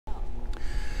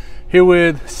Here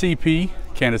with CP,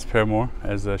 Candice Parramore,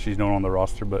 as she's known on the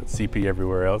roster, but CP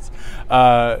everywhere else.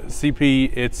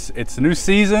 CP, it's a new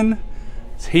season.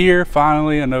 It's here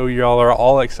finally. I know y'all are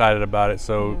all excited about it.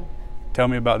 So tell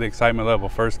me about the excitement level.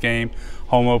 First game,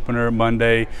 home opener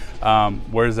Monday.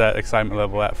 Where's that excitement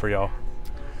level at for y'all?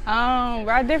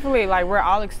 We're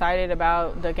all excited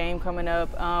about the game coming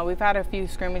up. We've had a few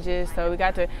scrimmages, so we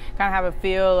got to kind of have a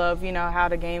feel of, how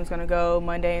the game's going to go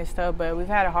Monday and stuff, but we've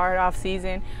had a hard off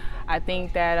season. I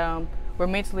think that we're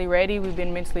mentally ready. We've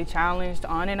been mentally challenged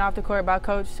on and off the court by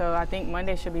Coach, so I think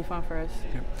Monday should be fun for us.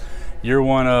 You're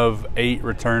one of 8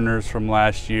 returners from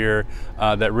last year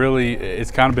that really,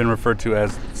 it's kind of been referred to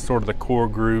as sort of the core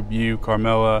group. You,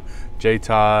 Carmela, J.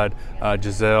 Todd,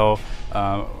 Giselle,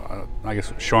 I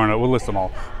guess Sharna, we'll list them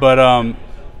all. But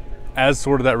as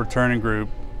sort of that returning group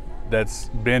that's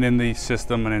been in the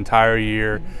system an entire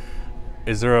year,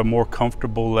 is there a more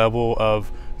comfortable level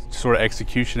of sort of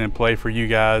execution and play for you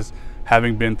guys,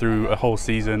 having been through a whole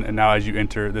season and now as you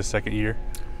enter this second year?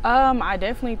 I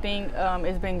definitely think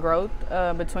it's been growth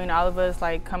between all of us,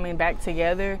 like coming back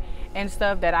together and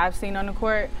stuff that I've seen on the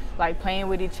court, like playing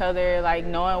with each other, like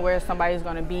knowing where somebody's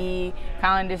going to be,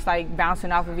 kind of just like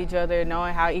bouncing off of each other,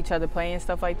 knowing how each other play and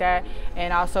stuff like that.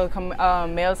 And also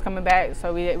Mel's coming back,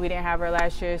 so we didn't have her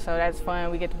last year, so that's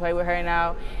fun. We get to play with her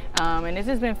now. And it's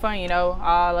just been fun,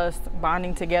 all us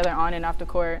bonding together on and off the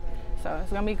court. So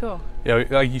it's gonna be cool. Yeah,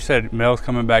 like you said, Mel's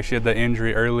coming back. She had that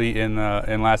injury early in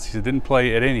last season. Didn't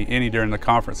play at any during the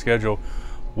conference schedule.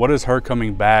 What does her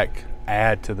coming back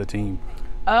add to the team?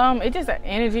 It just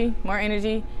energy, more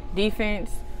energy,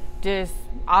 defense, just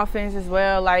offense as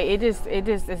well. Like it just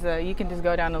is you can just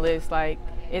go down the list. Like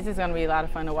it's just gonna be a lot of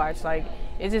fun to watch. Like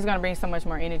it's just gonna bring so much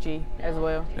more energy as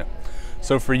well. Yeah.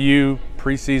 So for you,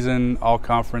 preseason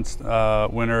all-conference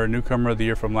winner, newcomer of the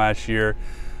year from last year,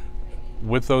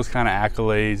 with those kind of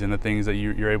accolades and the things that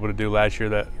you're able to do last year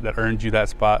that earned you that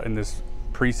spot in this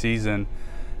preseason,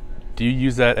 do you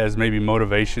use that as maybe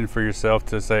motivation for yourself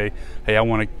to say, hey, I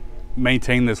want to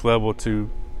maintain this level to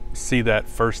see that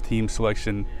first team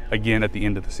selection again at the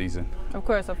end of the season? Of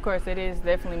course, it is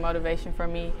definitely motivation for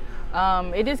me.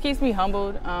 It just keeps me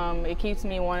humbled. It keeps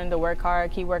me wanting to work hard,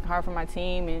 keep working hard for my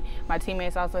team, and my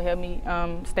teammates also help me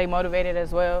stay motivated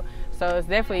as well. So it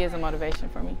definitely is a motivation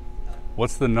for me.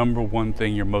 What's the number one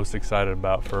thing you're most excited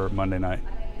about for Monday night?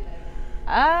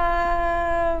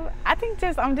 I think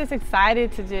I'm just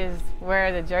excited to just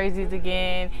wear the jerseys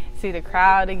again, see the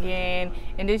crowd again,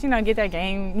 and just get that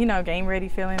game, game ready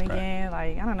feeling again.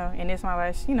 Like I don't know, and it's my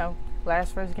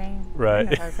last first game.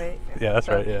 Right. Yeah, that's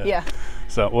right. Yeah.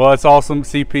 So well, it's awesome,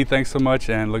 CP. Thanks so much,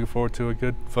 and looking forward to a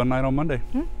good fun night on Monday.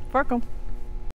 Welcome.